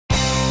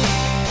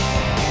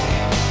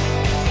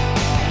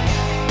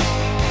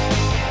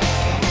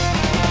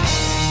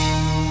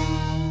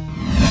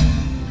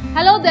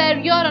there,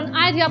 you're on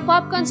Idea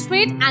Popcorn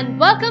Street and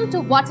welcome to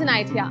What an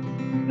Idea.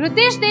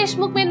 Riteish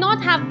Deshmukh may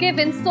not have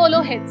given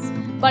solo hits,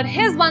 but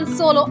his one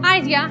solo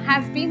idea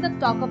has been the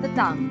talk of the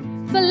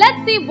town. So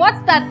let's see what's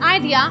that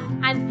idea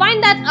and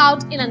find that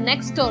out in our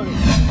next story.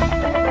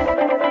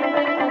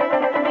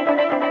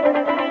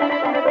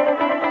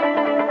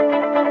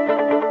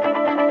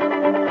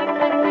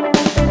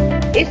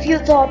 If you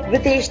thought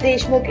Riteish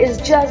Deshmukh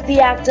is just the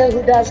actor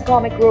who does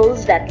comic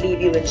roles that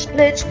leave you in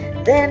splits,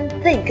 then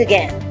think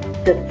again.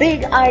 The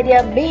big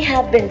idea may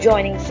have been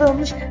joining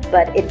films,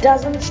 but it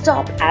doesn't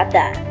stop at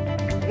that.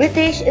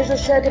 Riteish is a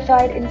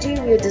certified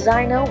interior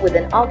designer with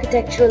an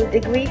architectural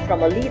degree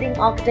from a leading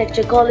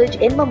architecture college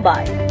in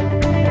Mumbai.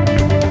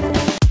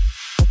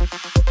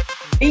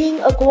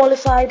 Being a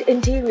qualified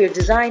interior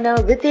designer,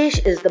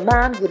 Riteish is the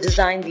man who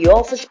designed the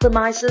office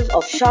premises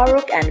of Shah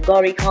Rukh and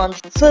Gauri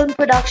Khan's film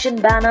production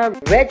banner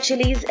Red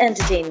Chillies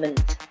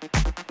Entertainment.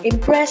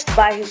 Impressed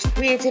by his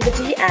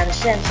creativity and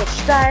sense of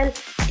style,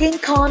 King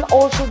Khan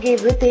also gave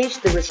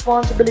Riteish the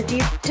responsibility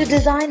to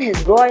design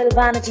his Royal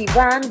Vanity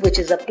van, which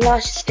is a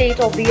plush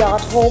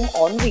state-of-the-art home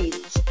on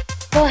wheels.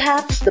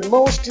 Perhaps the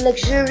most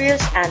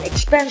luxurious and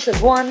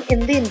expensive one in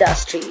the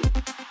industry.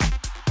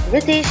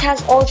 Riteish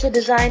has also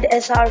designed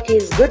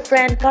SRK's good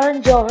friend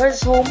Karan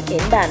Johar's home in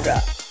Bandra.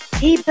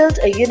 He built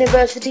a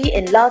university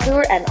in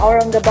Latur and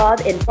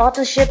Aurangabad in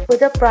partnership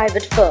with a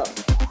private firm.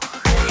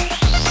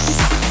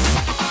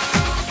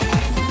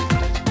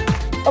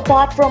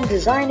 Apart from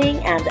designing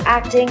and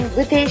acting,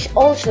 Riteish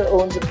also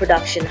owns a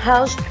production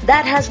house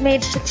that has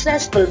made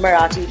successful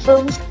Marathi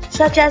films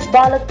such as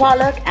Balak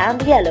Palak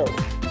and Yellow.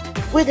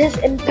 With his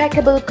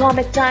impeccable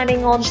comic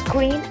timing on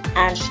screen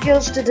and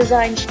skills to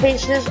design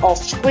spaces off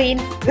screen,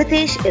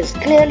 Riteish is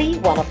clearly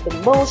one of the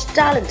most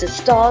talented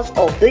stars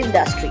of the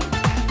industry.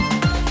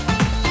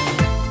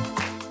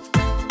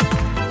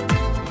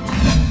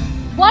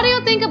 What do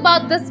you think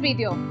about this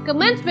video?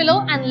 Comment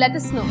below and let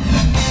us know.